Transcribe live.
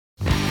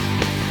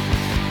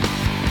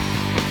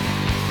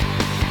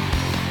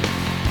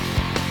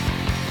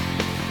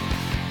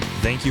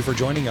Thank you for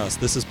joining us.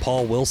 This is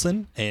Paul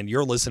Wilson, and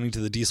you're listening to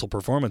the Diesel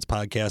Performance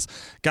Podcast.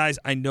 Guys,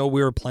 I know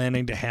we were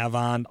planning to have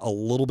on a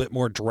little bit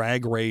more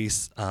drag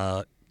race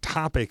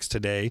topics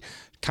today,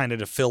 kind of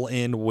to fill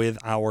in with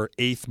our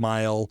 8th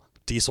Mile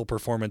Diesel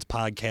Performance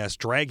Podcast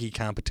draggy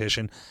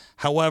competition.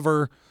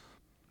 However,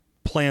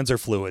 plans are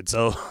fluid,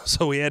 so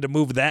we had to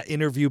move that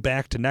interview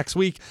back to next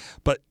week.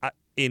 But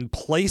in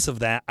place of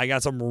that, I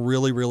got some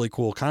really, really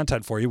cool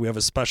content for you. We have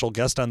a special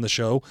guest on the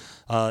show,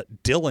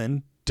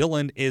 Dylan.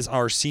 Dylan is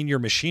our senior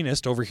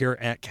machinist over here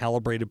at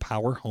Calibrated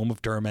Power, home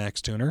of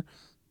Duramax Tuner.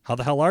 How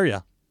the hell are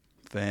you?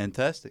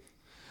 Fantastic.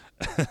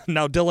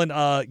 Now,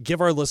 Dylan, give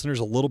our listeners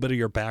a little bit of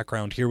your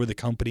background here with the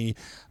company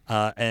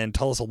and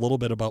tell us a little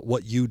bit about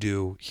what you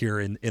do here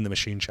in the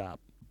machine shop.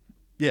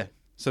 Yeah,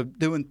 so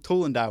doing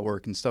tool and die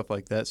work and stuff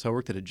like that. So I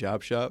worked at a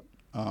job shop,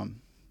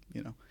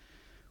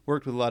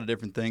 worked with a lot of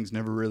different things,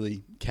 never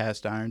really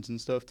cast irons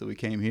and stuff till we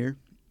came here.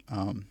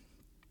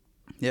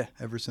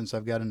 Ever since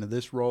I've got into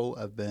this role,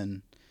 I've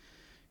been,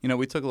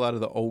 we took a lot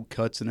of the old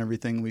cuts and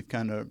everything. We've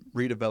kind of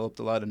redeveloped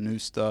a lot of new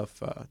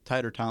stuff,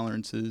 tighter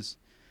tolerances,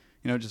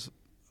 just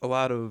a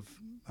lot of,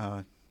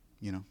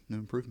 new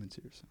improvements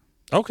here. So.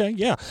 Okay,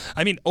 yeah.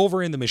 I mean,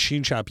 over in the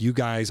machine shop, you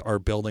guys are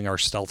building our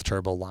Stealth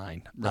Turbo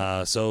line.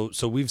 Right. So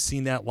we've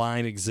seen that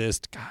line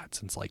exist,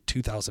 since like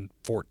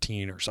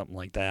 2014 or something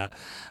like that.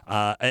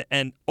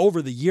 And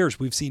over the years,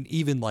 we've seen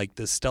even like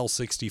the Stealth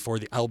 64,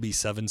 the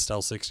LB7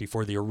 Stealth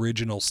 64, the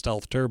original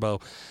Stealth Turbo.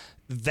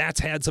 That's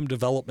had some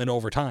development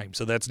over time.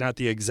 So that's not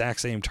the exact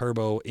same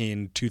turbo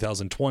in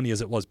 2020 as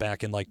it was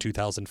back in like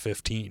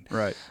 2015.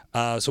 Right.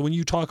 So when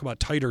you talk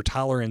about tighter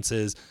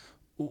tolerances,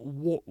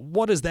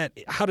 what is that?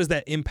 How does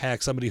that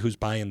impact somebody who's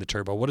buying the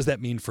turbo? What does that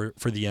mean for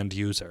the end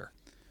user?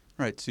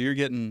 Right. So you're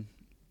getting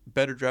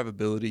better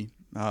drivability,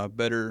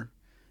 better,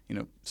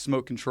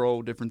 smoke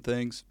control, different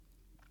things.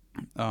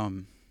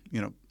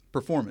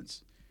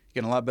 Performance. You're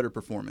getting a lot better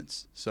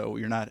performance. So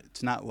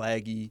it's not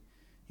laggy.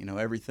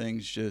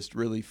 Everything's just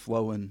really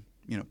flowing,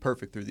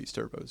 perfect through these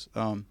turbos.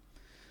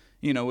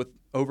 With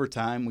over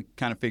time, we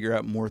kind of figure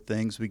out more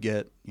things. We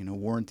get,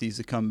 warranties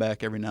that come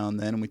back every now and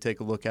then, and we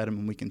take a look at them,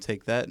 and we can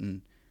take that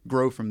and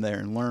grow from there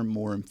and learn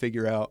more and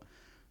figure out,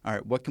 all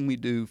right, what can we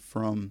do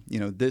from,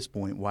 this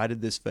point? Why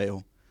did this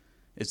fail?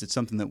 Is it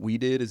something that we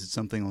did? Is it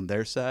something on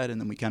their side?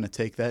 And then we kind of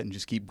take that and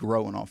just keep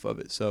growing off of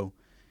it. So,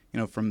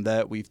 from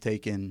that, we've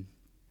taken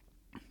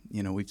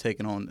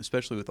on,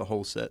 especially with the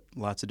whole set,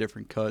 lots of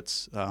different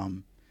cuts,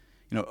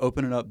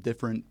 opening up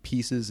different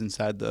pieces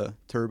inside the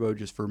turbo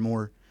just for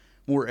more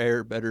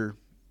air, better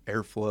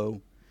airflow.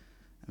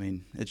 I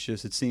mean, it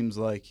seems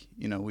like,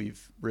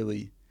 we've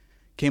really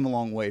came a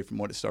long way from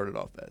what it started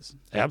off as.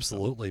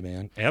 Absolutely,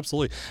 man.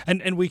 Absolutely.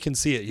 And we can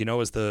see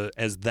it,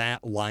 as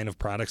that line of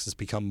products has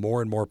become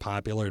more and more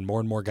popular and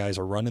more guys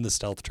are running the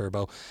Stealth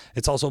Turbo.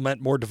 It's also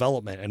meant more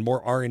development and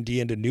more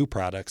R&D into new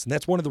products. And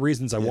that's one of the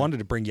reasons I wanted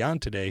to bring you on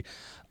today.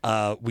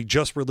 We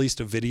just released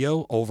a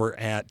video over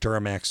at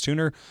Duramax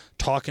Tuner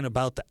talking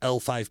about the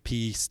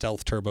L5P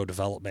Stealth Turbo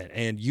development.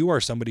 And you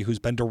are somebody who's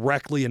been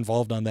directly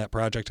involved on that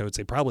project. I would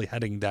say probably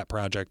heading that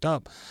project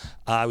up.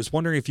 I was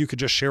wondering if you could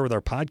just share with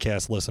our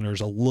podcast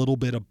listeners a little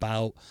bit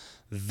about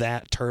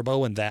that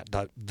turbo and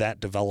that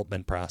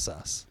development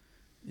process.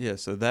 Yeah,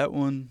 so that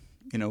one,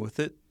 with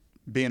it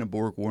being a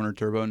Borg-Warner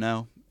turbo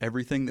now,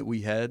 everything that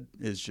we had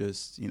is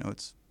just,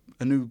 it's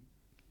a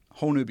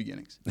whole new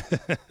beginnings.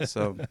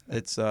 So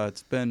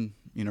it's been,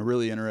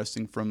 really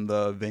interesting from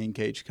the vane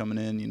cage coming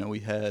in. We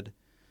had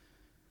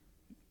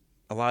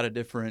a lot of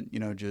different,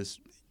 just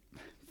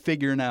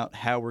figuring out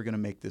how we're going to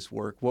make this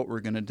work, what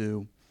we're going to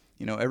do.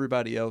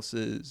 Everybody else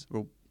is,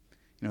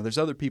 there's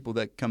other people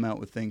that come out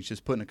with things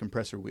just putting a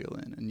compressor wheel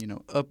in and,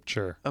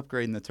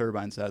 upgrading the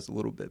turbine size a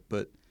little bit.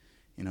 But,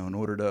 in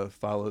order to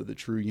follow the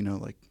true,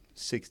 like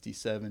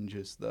 67,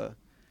 just the,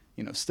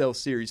 Stealth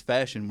Series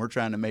fashion, we're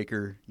trying to make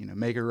her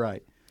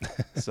right.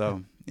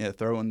 So,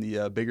 throwing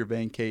the bigger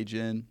vane cage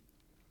in,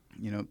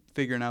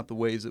 figuring out the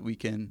ways that we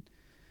can,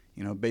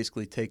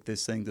 basically take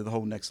this thing to the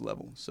whole next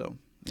level. So,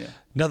 yeah.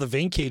 Now, the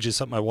vane cage is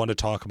something I want to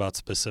talk about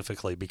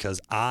specifically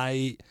because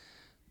I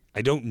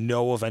don't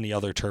know of any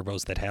other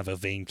turbos that have a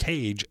vane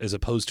cage as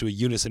opposed to a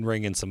unison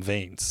ring and some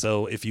vanes.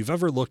 So if you've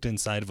ever looked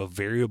inside of a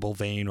variable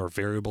vane or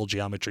variable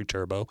geometry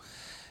turbo,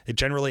 it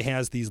generally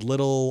has these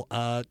little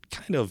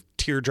kind of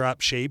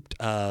teardrop-shaped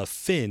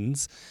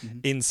fins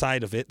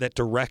inside of it that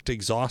direct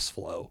exhaust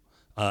flow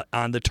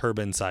on the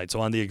turbine side, so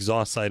on the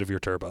exhaust side of your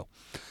turbo.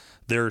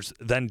 There's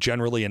then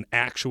generally an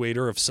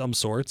actuator of some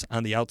sorts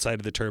on the outside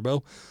of the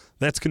turbo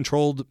that's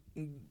controlled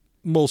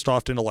most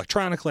often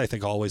electronically, I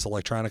think always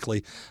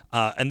electronically,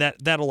 and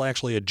that'll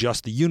actually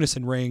adjust the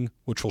unison ring,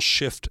 which will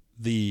shift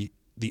the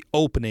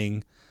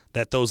opening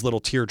that those little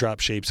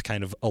teardrop shapes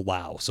kind of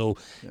allow. So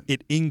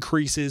it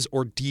increases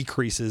or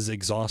decreases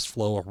exhaust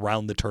flow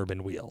around the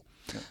turbine wheel.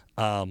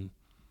 The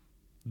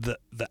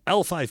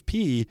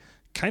L5P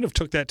kind of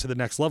took that to the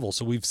next level.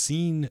 So we've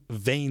seen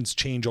vanes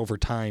change over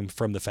time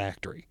from the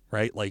factory,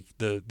 right? Like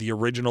the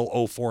original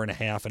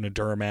 04.5 in a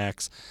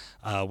Duramax,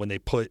 when they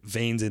put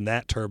vanes in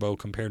that turbo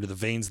compared to the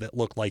vanes that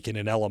look like in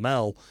an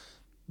LML,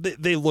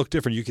 they look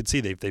different. You can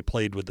see they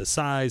played with the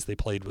size, they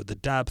played with the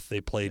depth, they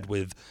played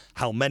with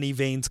how many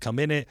vanes come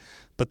in it.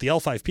 But the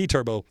L5P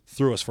turbo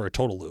threw us for a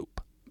total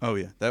loop. Oh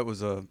yeah, that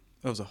was a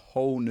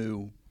whole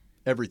new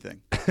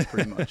everything,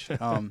 pretty much.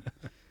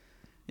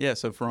 Yeah,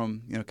 so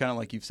from, kind of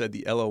like you've said,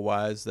 the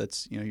LOYs,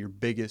 that's, your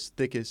biggest,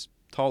 thickest,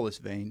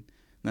 tallest vane, and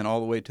then all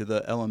the way to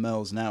the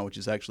LMLs now, which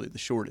is actually the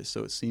shortest.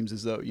 So it seems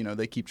as though,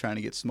 they keep trying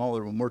to get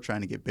smaller when we're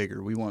trying to get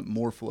bigger. We want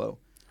more flow,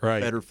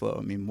 better flow.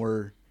 I mean,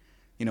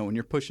 when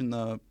you're pushing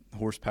the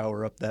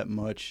horsepower up that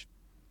much,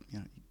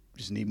 you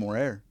just need more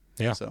air.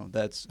 Yeah. So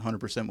that's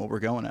 100% what we're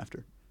going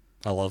after.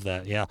 I love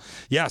that. Yeah.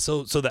 Yeah,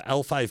 so the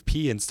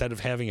L5P, instead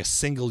of having a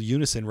single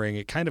unison ring,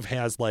 it kind of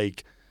has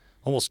like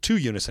almost two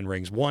unison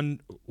rings.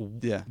 One,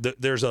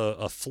 there's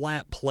a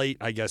flat plate,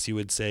 I guess you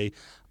would say,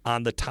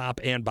 on the top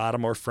and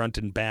bottom or front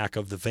and back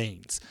of the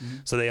vanes. Mm-hmm.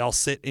 So they all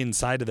sit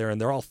inside of there,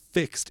 and they're all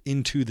fixed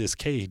into this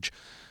cage.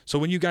 So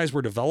when you guys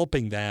were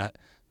developing that,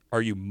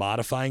 are you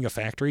modifying a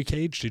factory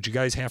cage? Did you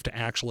guys have to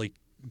actually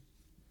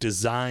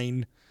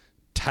design,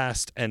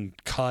 test,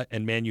 and cut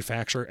and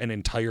manufacture an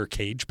entire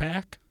cage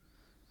pack?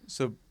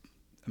 So,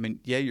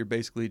 you're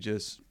basically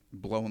just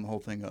blowing the whole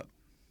thing up.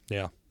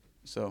 Yeah.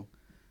 So,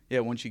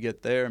 once you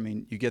get there,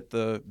 you get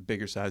the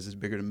bigger sizes,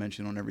 bigger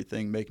dimension on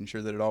everything, making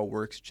sure that it all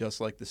works just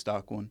like the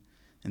stock one.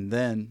 And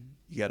then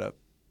you got to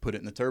put it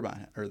in the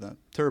turbine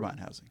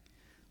housing.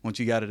 Once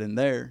you got it in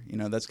there,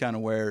 that's kind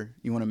of where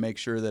you want to make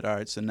sure that, all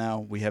right, so now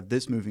we have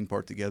this moving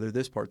part together,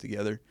 this part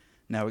together.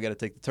 Now we got to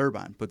take the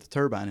turbine, put the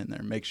turbine in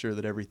there, make sure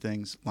that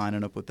everything's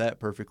lining up with that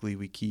perfectly.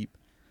 We keep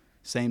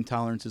same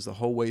tolerances the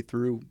whole way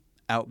through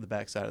out the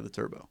backside of the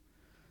turbo.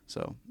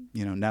 So,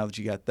 now that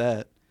you got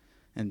that,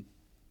 and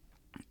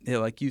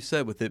like you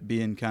said, with it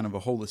being kind of a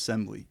whole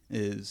assembly,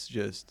 is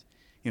just,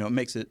 it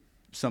makes it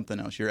something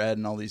else. You're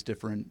adding all these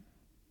different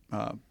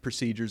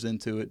procedures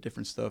into it,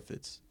 different stuff.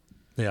 It's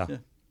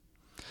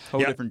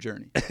whole different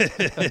journey.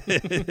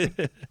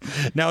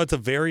 Now, it's a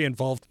very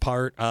involved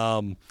part.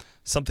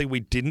 Something we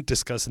didn't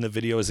discuss in the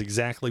video is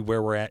exactly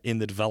where we're at in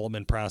the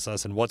development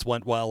process and what's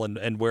went well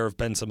and where have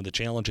been some of the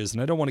challenges.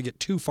 And I don't want to get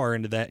too far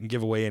into that and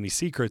give away any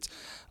secrets,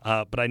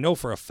 but I know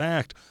for a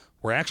fact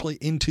we're actually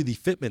into the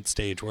fitment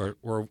stage where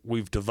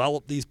we've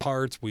developed these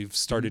parts, we've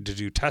started to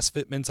do test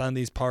fitments on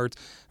these parts,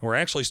 and we're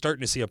actually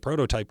starting to see a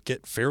prototype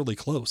get fairly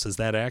close. Is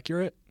that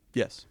accurate?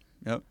 Yes.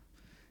 Yep.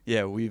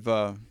 Yeah, we've,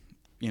 I've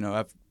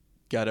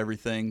got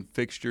everything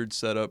fixtured,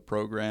 set up,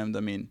 programmed.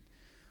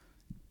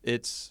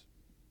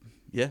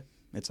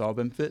 It's all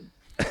been fit.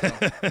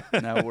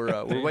 Now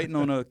we're waiting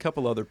on a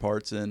couple other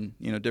parts and,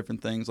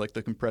 different things like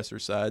the compressor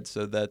side.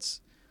 So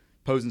that's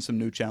posing some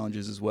new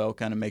challenges as well,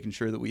 kind of making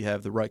sure that we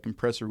have the right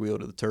compressor wheel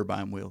to the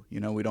turbine wheel.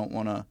 We don't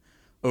want to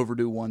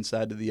overdo one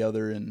side to the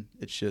other, and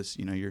it's just,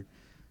 you're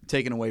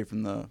taking away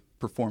from the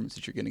performance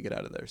that you're going to get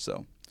out of there.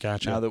 So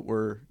gotcha. Now that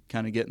we're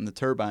kind of getting the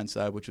turbine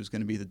side, which was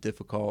going to be the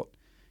difficult,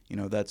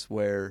 that's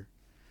where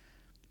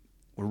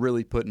we're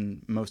really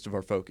putting most of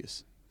our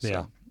focus.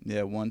 So,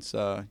 once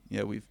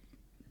we've,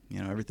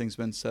 everything's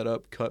been set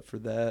up, cut for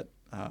that.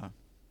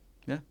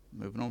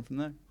 Moving on from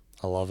there.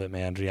 I love it,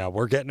 man. Yeah,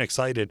 we're getting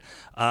excited.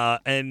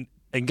 And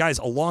guys,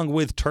 along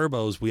with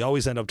turbos, we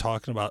always end up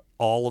talking about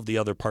all of the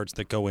other parts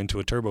that go into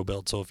a turbo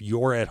build. So if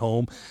you're at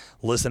home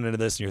listening to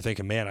this and you're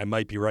thinking, man, I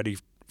might be ready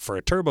for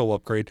a turbo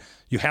upgrade,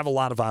 you have a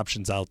lot of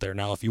options out there.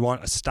 Now, if you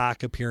want a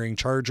stock appearing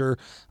charger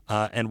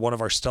and one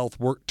of our stealth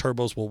work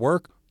turbos will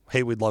work,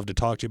 hey, we'd love to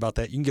talk to you about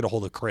that. You can get a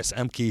hold of Chris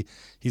Emke.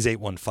 He's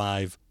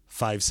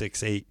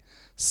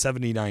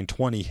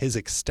 815-568-7920. His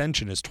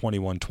extension is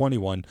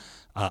 2121.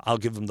 I'll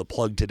give him the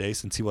plug today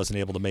since he wasn't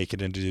able to make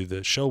it into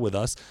the show with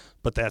us,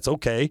 but that's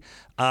okay.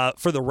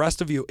 For the rest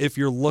of you, if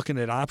you're looking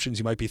at options,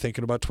 you might be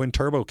thinking about twin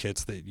turbo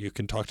kits that you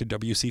can talk to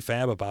WC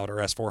Fab about, or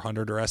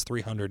S400 or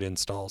S300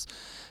 installs.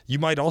 You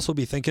might also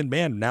be thinking,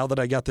 man, now that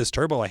I got this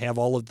turbo, I have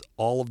all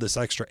of this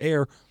extra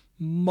air.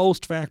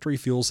 Most factory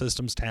fuel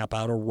systems tap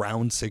out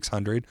around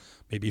 600,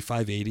 maybe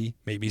 580,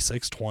 maybe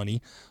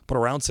 620, but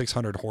around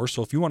 600 horse.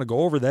 So if you want to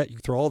go over that, you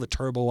throw all the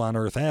turbo on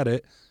earth at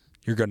it,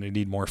 you're going to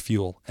need more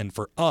fuel. And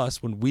for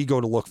us, when we go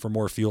to look for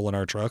more fuel in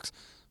our trucks,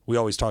 we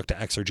always talk to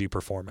Exergy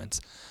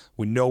Performance.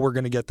 We know we're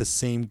going to get the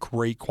same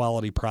great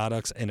quality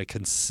products in a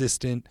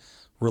consistent,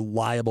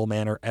 reliable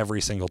manner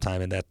every single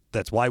time. And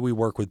that's why we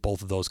work with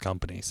both of those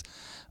companies.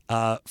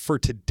 For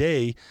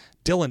today,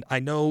 Dylan, I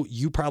know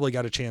you probably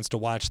got a chance to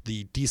watch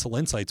the Diesel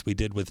Insights we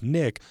did with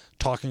Nick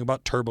talking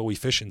about turbo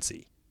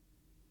efficiency.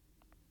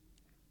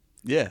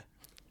 Yeah.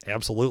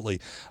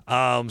 Absolutely.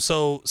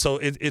 So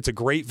it's a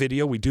great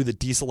video. We do the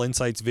Diesel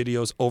Insights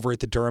videos over at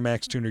the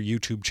Duramax Tuner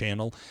YouTube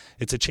channel.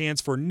 It's a chance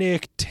for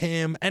Nick,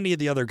 Tim, any of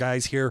the other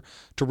guys here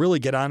to really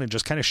get on and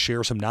just kind of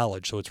share some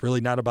knowledge. So it's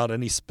really not about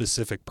any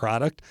specific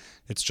product.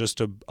 It's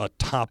just a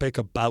topic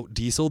about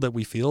diesel that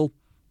we feel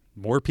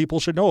more people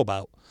should know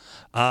about.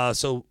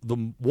 So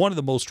one of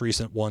the most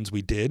recent ones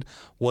we did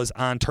was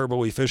on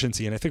turbo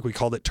efficiency, and I think we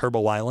called it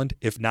Turbo Island.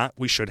 If not,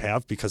 we should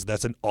have, because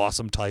that's an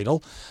awesome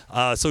title.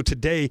 So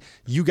today,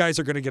 you guys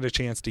are going to get a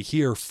chance to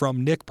hear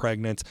from Nick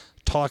Pregnant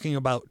talking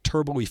about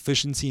turbo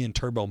efficiency and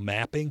turbo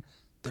mapping.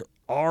 There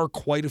are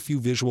quite a few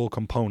visual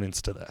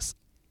components to this.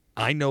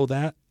 I know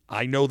that.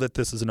 I know that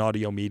this is an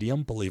audio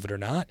medium, believe it or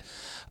not.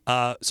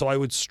 So I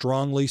would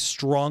strongly,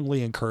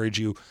 strongly encourage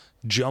you,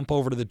 jump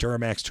over to the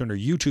Duramax Tuner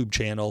YouTube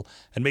channel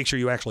and make sure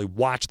you actually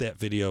watch that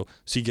video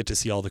so you get to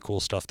see all the cool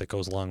stuff that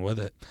goes along with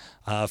it.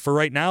 For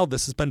right now,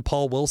 this has been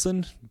Paul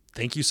Wilson.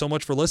 Thank you so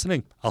much for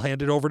listening. I'll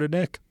hand it over to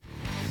Nick.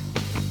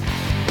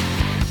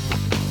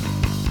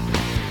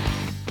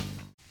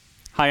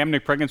 Hi, I'm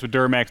Nick Pregnant with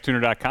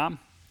DuramaxTuner.com.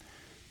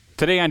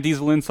 Today on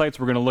Diesel Insights,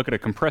 we're going to look at a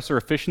compressor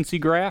efficiency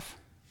graph,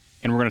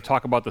 and we're going to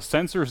talk about the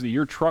sensors that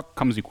your truck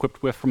comes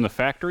equipped with from the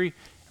factory.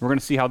 And we're going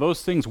to see how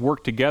those things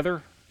work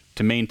together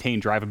to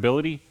maintain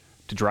drivability,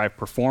 to drive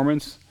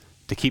performance,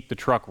 to keep the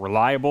truck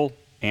reliable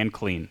and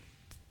clean.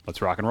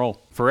 Let's rock and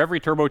roll. For every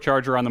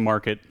turbocharger on the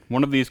market,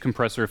 one of these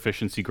compressor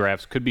efficiency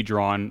graphs could be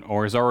drawn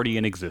or is already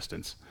in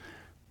existence.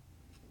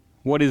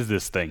 What is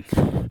this thing?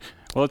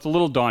 Well, it's a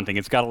little daunting.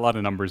 It's got a lot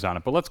of numbers on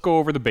it, but let's go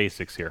over the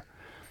basics here.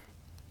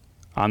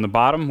 On the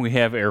bottom, we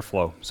have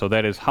airflow. So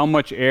that is how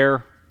much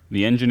air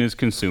the engine is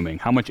consuming,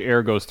 how much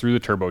air goes through the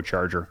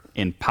turbocharger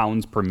in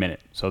pounds per minute.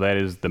 So that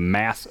is the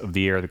mass of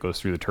the air that goes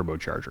through the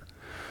turbocharger.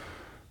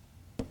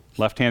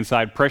 Left-hand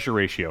side, pressure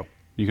ratio.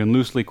 You can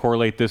loosely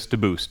correlate this to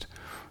boost.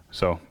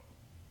 So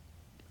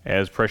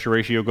as pressure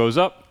ratio goes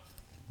up,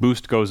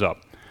 boost goes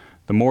up.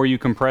 The more you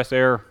compress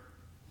air,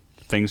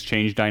 things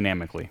change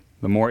dynamically.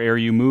 The more air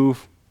you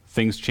move,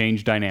 things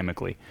change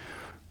dynamically.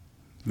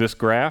 This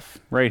graph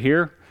right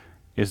here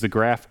is the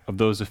graph of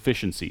those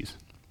efficiencies.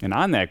 And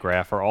on that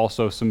graph are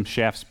also some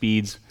shaft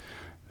speeds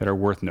that are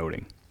worth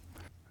noting.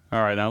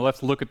 All right, now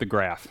let's look at the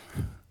graph.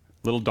 A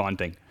little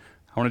daunting.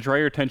 I want to draw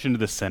your attention to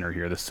the center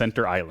here, the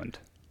center island.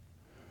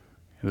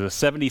 There's a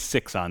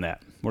 76 on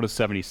that. What does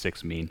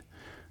 76 mean?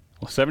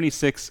 Well,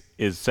 76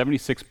 is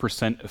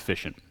 76%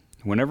 efficient.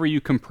 Whenever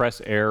you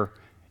compress air,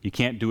 you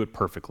can't do it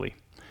perfectly.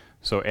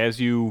 So as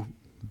you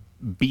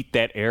beat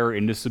that air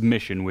into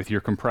submission with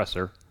your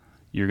compressor,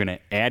 you're going to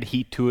add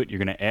heat to it, you're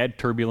going to add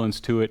turbulence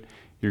to it,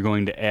 you're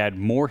going to add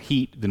more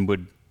heat than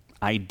would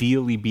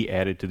ideally be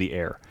added to the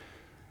air.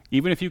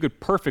 Even if you could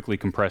perfectly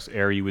compress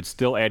air, you would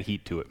still add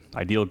heat to it.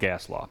 Ideal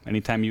gas law.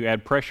 Anytime you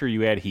add pressure,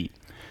 you add heat.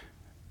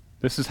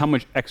 This is how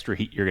much extra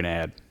heat you're going to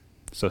add.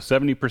 So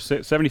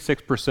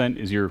 76%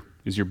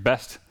 is your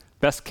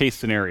best case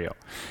scenario.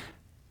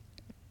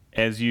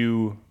 As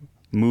you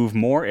move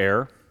more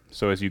air,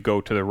 so as you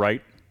go to the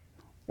right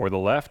or the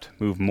left,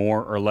 move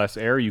more or less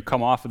air, you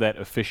come off of that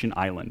efficient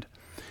island.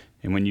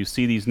 And when you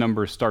see these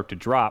numbers start to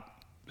drop,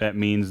 that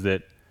means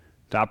that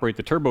to operate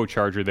the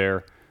turbocharger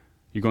there,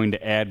 you're going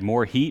to add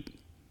more heat,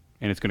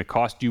 and it's going to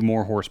cost you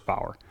more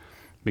horsepower.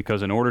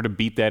 Because in order to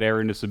beat that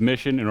air into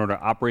submission, in order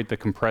to operate the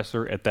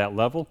compressor at that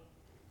level,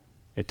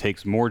 it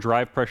takes more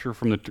drive pressure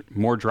from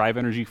more drive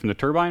energy from the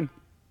turbine,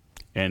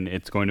 and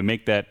it's going to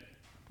make that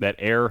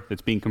air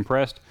that's being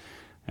compressed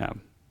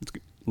it's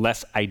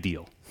less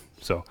ideal.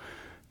 So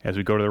as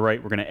we go to the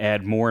right, we're going to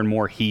add more and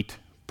more heat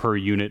per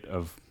unit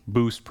of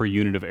boost, per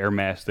unit of air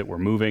mass that we're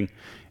moving.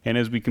 And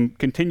as we can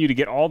continue to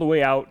get all the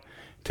way out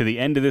to the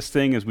end of this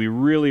thing, as we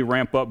really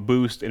ramp up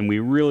boost and we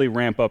really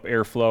ramp up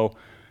airflow,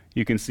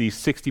 you can see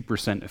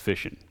 60%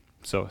 efficient.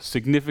 So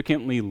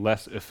significantly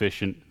less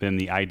efficient than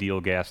the ideal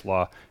gas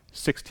law,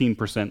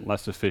 16%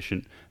 less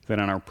efficient than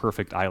on our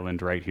perfect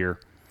island right here.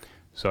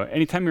 So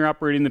anytime you're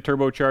operating the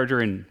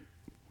turbocharger in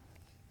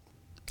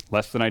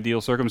less than ideal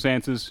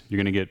circumstances, you're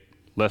going to get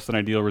less than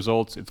ideal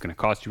results. It's going to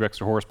cost you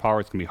extra horsepower.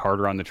 It's going to be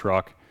harder on the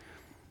truck.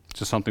 It's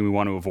just something we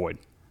want to avoid.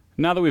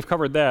 Now that we've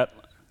covered that,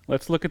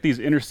 let's look at these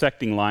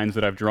intersecting lines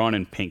that I've drawn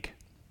in pink.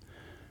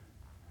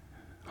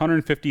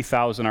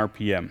 150,000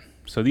 RPM.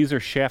 So these are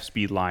shaft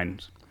speed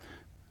lines.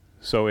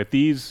 So at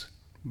these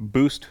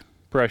boost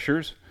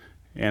pressures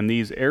and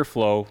these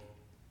airflow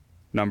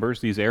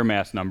numbers, these air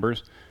mass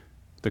numbers,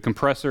 the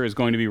compressor is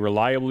going to be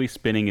reliably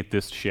spinning at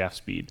this shaft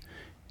speed.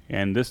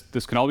 And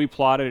this can all be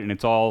plotted, and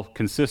it's all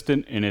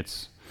consistent, and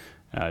it's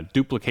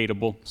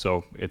duplicatable,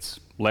 so it's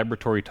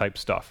laboratory type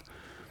stuff.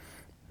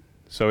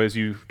 So as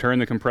you turn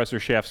the compressor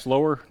shaft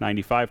slower,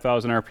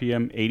 95,000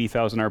 RPM,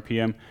 80,000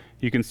 RPM,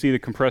 you can see the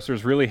compressor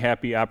is really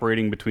happy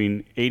operating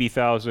between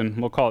 80,000,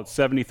 we'll call it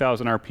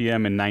 70,000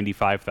 RPM and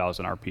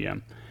 95,000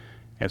 RPM.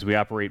 As we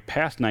operate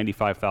past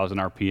 95,000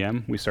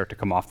 RPM, we start to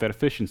come off that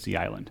efficiency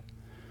island.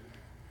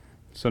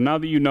 So now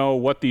that you know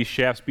what these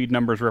shaft speed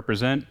numbers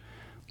represent,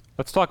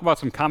 let's talk about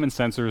some common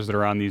sensors that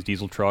are on these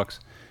diesel trucks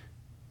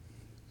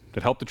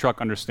that help the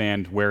truck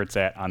understand where it's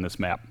at on this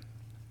map.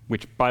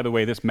 Which, by the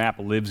way, this map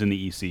lives in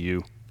the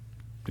ECU.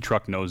 The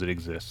truck knows it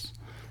exists.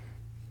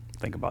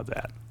 Think about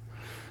that.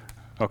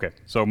 Okay,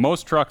 so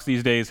most trucks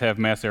these days have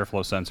mass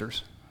airflow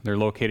sensors. They're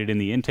located in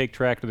the intake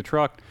tract of the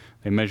truck.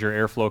 They measure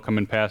airflow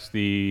coming past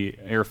the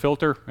air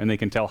filter, and they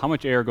can tell how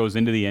much air goes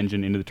into the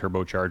engine, into the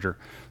turbocharger.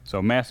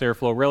 So mass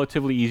airflow,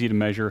 relatively easy to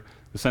measure.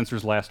 The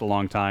sensors last a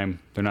long time.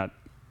 They're not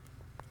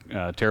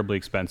terribly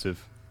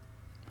expensive.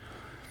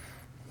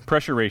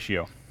 Pressure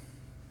ratio.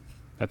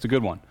 That's a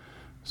good one.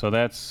 So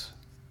that's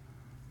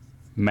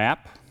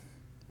MAP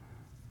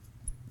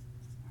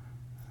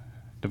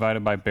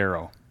divided by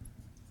baro.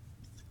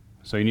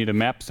 So you need a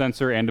MAP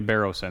sensor and a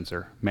baro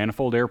sensor.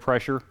 Manifold air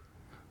pressure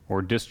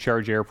or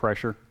discharge air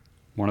pressure,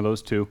 one of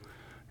those two,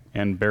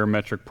 and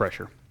barometric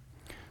pressure.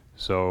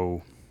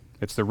 So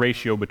it's the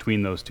ratio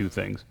between those two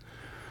things.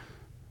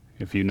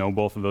 If you know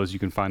both of those, you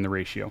can find the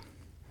ratio.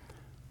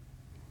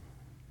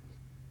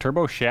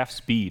 Turbo shaft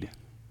speed.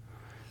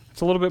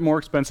 It's a little bit more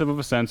expensive of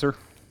a sensor.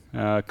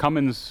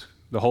 Cummins,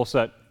 the whole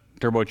set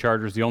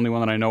turbocharger, is the only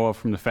one that I know of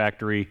from the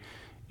factory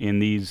in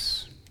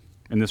this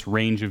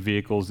range of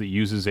vehicles that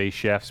uses a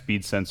shaft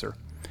speed sensor.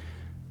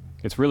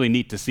 It's really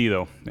neat to see,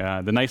 though.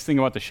 The nice thing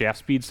about the shaft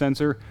speed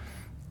sensor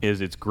is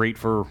it's great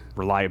for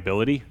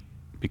reliability,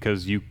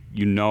 because you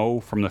know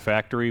from the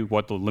factory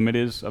what the limit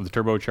is of the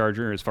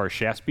turbocharger as far as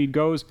shaft speed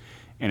goes,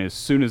 and as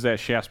soon as that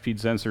shaft speed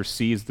sensor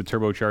sees the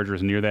turbocharger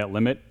is near that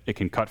limit, it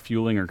can cut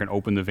fueling or can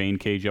open the vane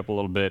cage up a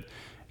little bit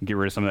and get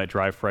rid of some of that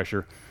drive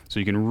pressure. So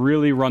you can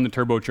really run the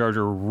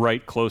turbocharger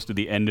right close to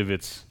the end of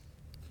its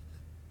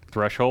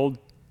threshold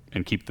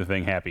and keep the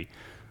thing happy.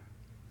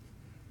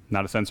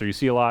 Not a sensor you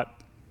see a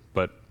lot,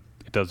 but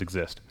it does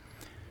exist.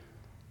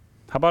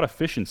 How about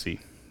efficiency?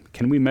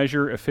 Can we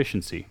measure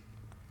efficiency?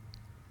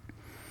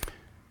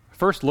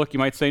 First look, you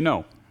might say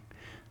no.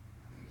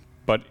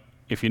 But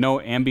if you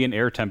know ambient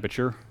air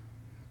temperature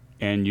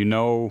and you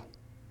know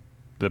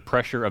the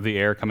pressure of the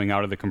air coming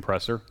out of the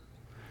compressor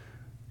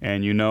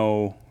and you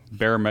know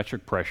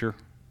barometric pressure,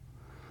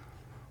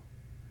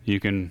 you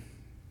can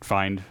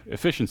find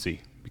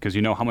efficiency, because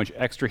you know how much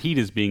extra heat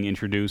is being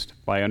introduced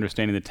by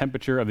understanding the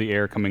temperature of the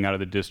air coming out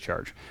of the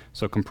discharge.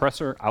 So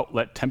compressor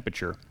outlet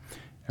temperature,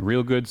 a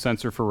real good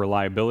sensor for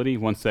reliability.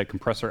 Once that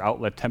compressor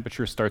outlet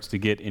temperature starts to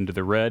get into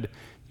the red,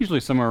 usually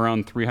somewhere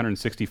around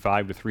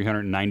 365 to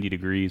 390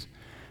 degrees,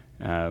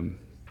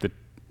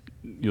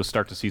 you'll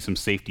start to see some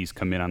safeties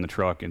come in on the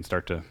truck and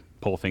start to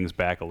pull things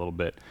back a little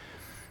bit.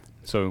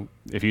 So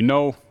if you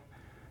know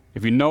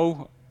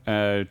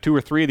 2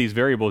 or 3 of these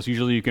variables,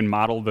 usually you can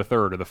model the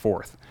third or the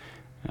fourth.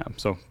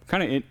 So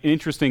kind of an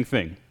interesting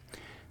thing.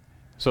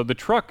 So the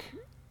truck,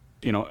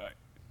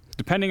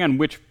 depending on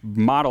which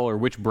model or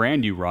which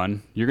brand you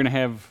run, you're going to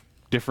have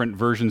different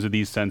versions of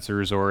these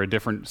sensors or a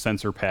different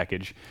sensor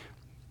package.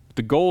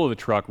 The goal of the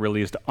truck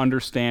really is to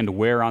understand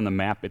where on the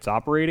map it's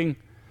operating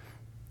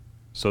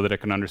so that it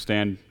can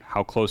understand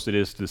how close it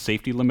is to the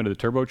safety limit of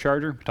the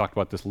turbocharger. We talked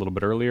about this a little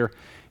bit earlier.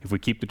 If we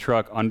keep the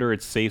truck under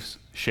its safe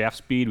shaft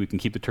speed, we can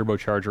keep the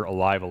turbocharger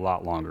alive a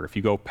lot longer. If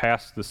you go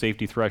past the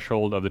safety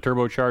threshold of the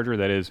turbocharger,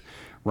 that is,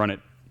 run it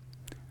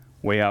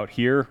way out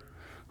here,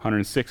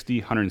 160,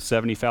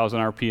 170,000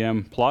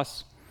 RPM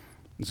plus,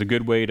 it's a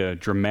good way to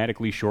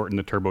dramatically shorten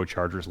the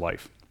turbocharger's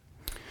life.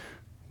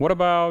 What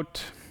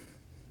about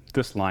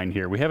this line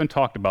here? We haven't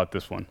talked about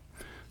this one.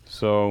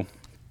 So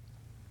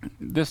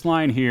this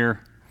line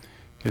here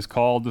is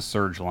called the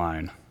surge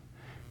line,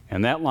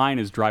 and that line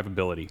is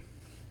drivability.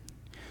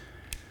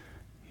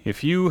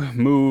 If you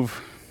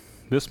move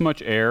this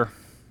much air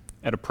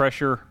at a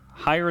pressure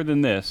higher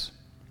than this,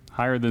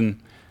 higher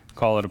than,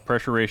 call it a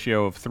pressure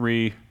ratio of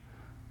 3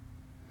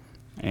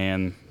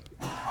 and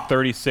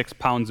 36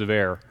 pounds of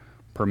air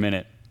per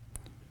minute,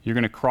 you're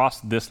going to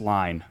cross this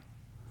line.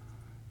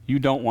 You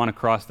don't want to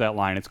cross that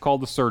line. It's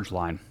called the surge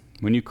line.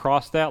 When you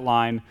cross that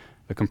line,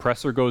 the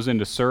compressor goes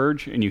into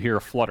surge and you hear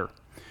a flutter.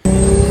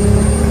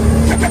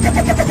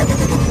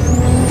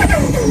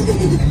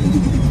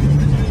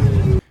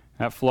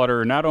 That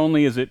flutter, not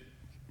only is it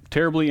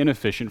terribly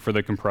inefficient for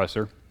the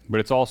compressor, but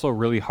it's also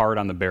really hard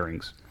on the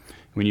bearings.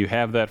 When you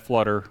have that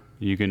flutter,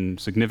 you can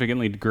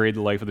significantly degrade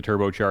the life of the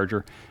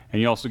turbocharger,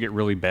 and you also get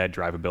really bad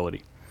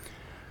drivability.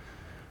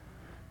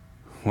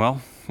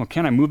 Well,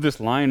 can I move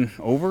this line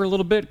over a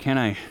little bit? Can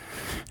I,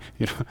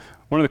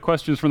 one of the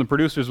questions from the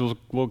producers was,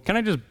 well, can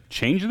I just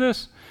change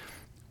this?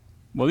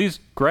 Well, these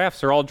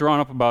graphs are all drawn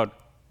up about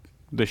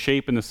the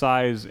shape and the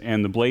size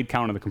and the blade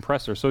count of the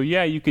compressor. So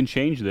yeah, you can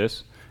change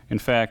this. In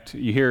fact,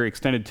 you hear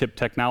extended tip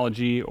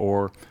technology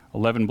or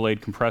 11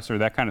 blade compressor,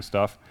 that kind of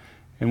stuff.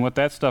 And what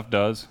that stuff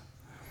does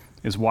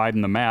is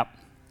widen the map.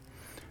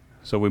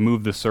 So we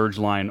move the surge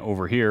line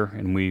over here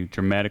and we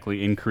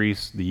dramatically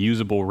increase the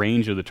usable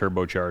range of the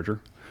turbocharger.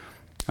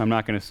 I'm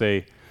not going to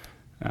say,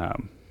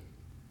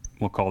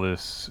 we'll call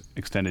this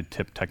extended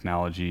tip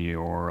technology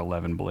or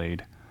 11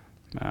 blade.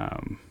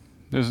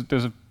 There's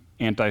an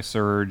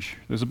anti-surge.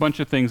 There's a bunch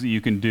of things that you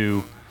can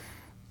do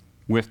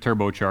with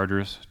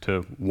turbochargers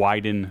to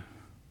widen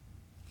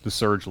the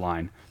surge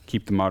line,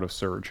 keep them out of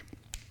surge.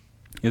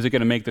 Is it going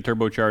to make the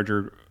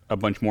turbocharger a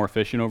bunch more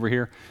efficient over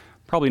here?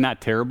 Probably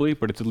not terribly,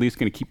 but it's at least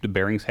going to keep the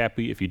bearings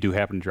happy if you do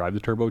happen to drive the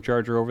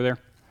turbocharger over there.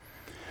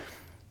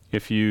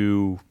 If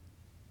you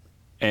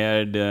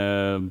add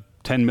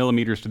 10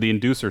 millimeters to the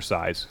inducer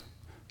size,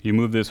 you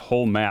move this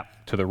whole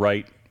map to the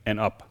right and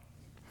up.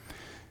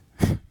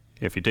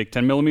 If you take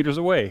 10 millimeters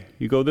away,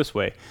 you go this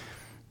way.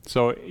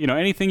 So,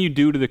 anything you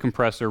do to the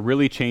compressor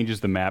really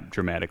changes the map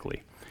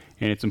dramatically.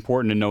 And it's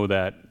important to know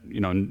that,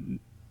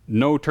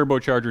 no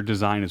turbocharger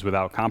design is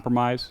without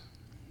compromise.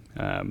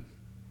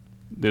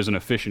 There's an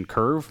efficient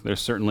curve. There's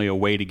certainly a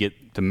way to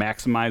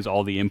maximize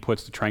all the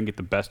inputs to try and get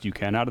the best you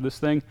can out of this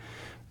thing,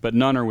 but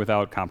none are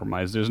without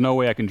compromise. There's no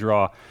way I can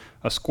draw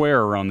a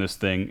square around this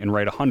thing and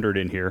write 100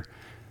 in here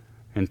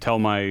and tell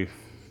my,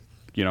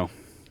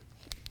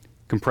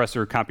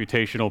 compressor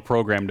computational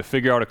program to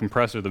figure out a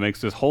compressor that makes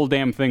this whole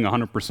damn thing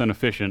 100%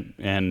 efficient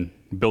and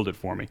build it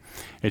for me.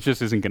 It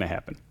just isn't going to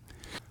happen.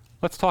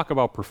 Let's talk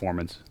about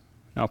performance.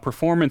 Now,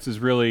 performance is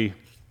really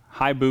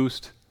high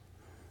boost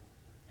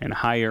and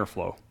high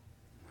airflow.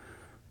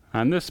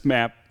 On this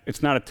map,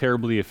 it's not a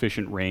terribly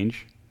efficient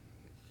range,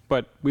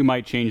 but we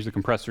might change the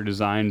compressor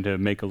design to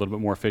make a little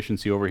bit more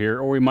efficiency over here,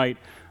 or we might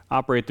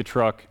operate the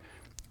truck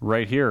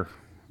right here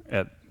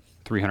at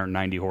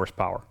 390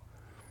 horsepower.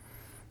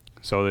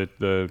 So that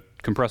the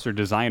compressor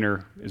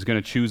designer is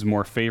going to choose a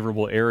more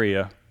favorable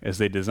area as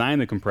they design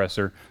the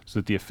compressor so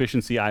that the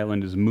efficiency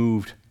island is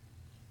moved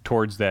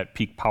towards that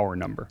peak power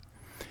number.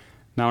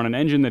 Now, in an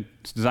engine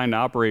that's designed to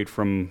operate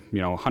from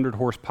 100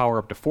 horsepower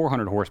up to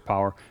 400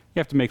 horsepower,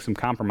 you have to make some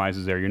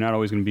compromises there. You're not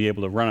always going to be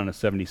able to run on a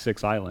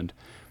 76 island,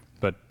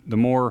 but the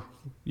more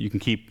you can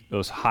keep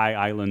those high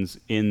islands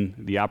in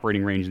the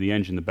operating range of the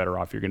engine, the better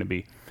off you're going to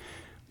be.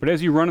 But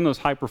as you run in those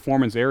high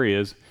performance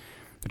areas,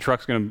 the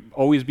truck's going to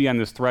always be on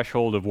this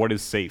threshold of what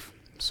is safe.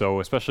 So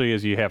especially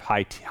as you have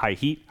high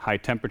heat, high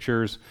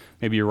temperatures,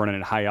 maybe you're running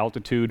at high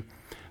altitude,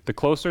 the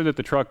closer that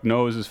the truck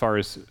knows as far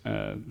as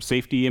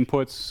safety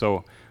inputs,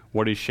 so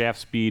what is shaft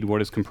speed,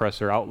 what is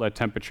compressor outlet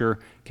temperature,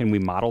 can we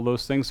model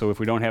those things? So if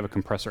we don't have a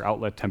compressor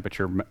outlet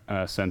temperature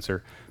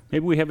sensor,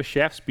 maybe we have a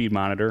shaft speed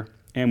monitor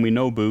and we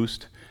know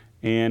boost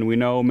and we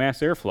know mass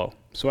airflow.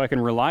 So I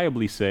can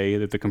reliably say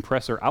that the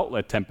compressor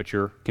outlet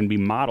temperature can be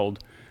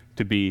modeled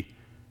to be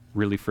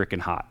really freaking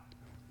hot,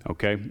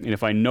 okay? And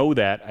if I know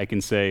that, I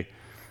can say,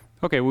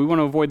 okay, we want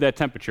to avoid that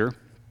temperature,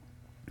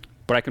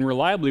 but I can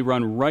reliably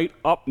run right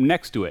up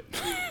next to it.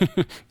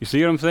 You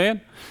see what I'm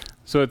saying?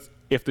 So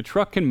if the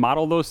truck can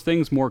model those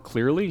things more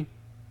clearly,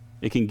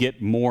 it can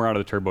get more out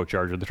of the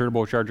turbocharger. The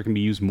turbocharger can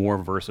be used more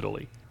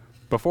versatilely.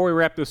 Before we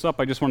wrap this up,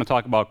 I just want to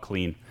talk about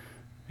clean.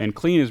 And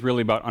clean is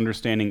really about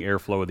understanding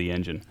airflow of the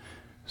engine.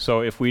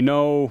 So if we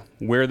know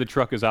where the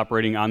truck is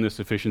operating on this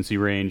efficiency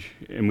range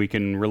and we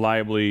can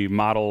reliably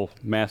model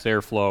mass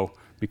airflow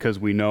because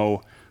we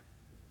know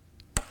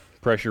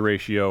pressure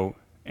ratio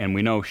and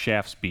we know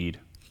shaft speed,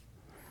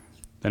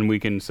 then we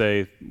can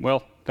say,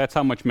 well, that's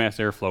how much mass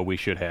airflow we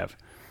should have.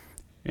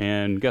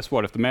 And guess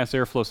what? If the mass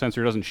airflow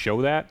sensor doesn't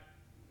show that,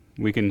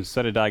 we can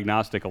set a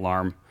diagnostic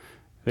alarm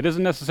that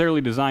isn't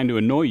necessarily designed to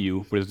annoy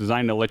you, but is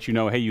designed to let you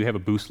know, hey, you have a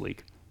boost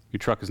leak. Your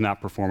truck is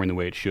not performing the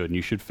way it should, and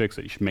you should fix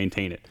it. You should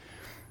maintain it.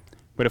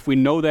 But if we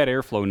know that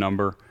airflow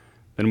number,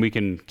 then we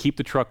can keep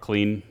the truck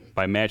clean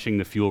by matching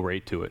the fuel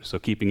rate to it, so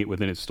keeping it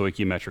within its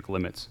stoichiometric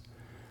limits.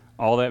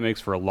 All that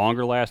makes for a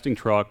longer lasting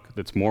truck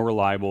that's more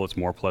reliable, it's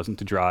more pleasant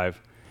to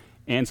drive,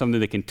 and something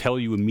that can tell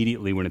you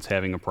immediately when it's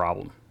having a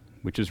problem,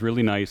 which is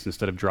really nice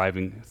instead of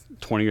driving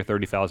 20 or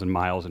 30,000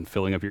 miles and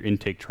filling up your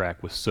intake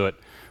track with soot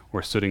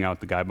or sooting out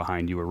the guy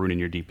behind you or ruining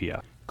your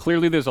DPF.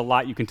 Clearly, there's a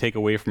lot you can take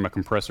away from a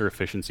compressor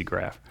efficiency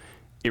graph.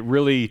 It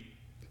really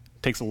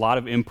takes a lot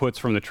of inputs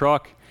from the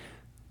truck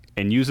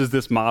and uses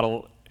this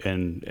model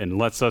and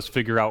lets us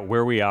figure out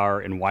where we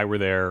are and why we're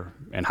there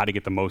and how to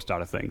get the most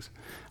out of things.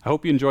 I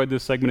hope you enjoyed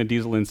this segment of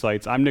Diesel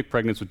Insights. I'm Nick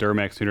Pregnance with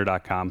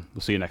DuramaxTuner.com.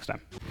 We'll see you next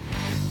time.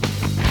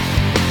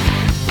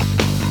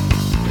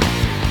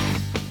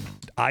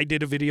 I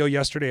did a video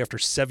yesterday after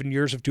 7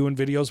 years of doing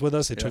videos with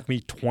us. It took me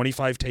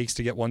 25 takes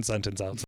to get one sentence out.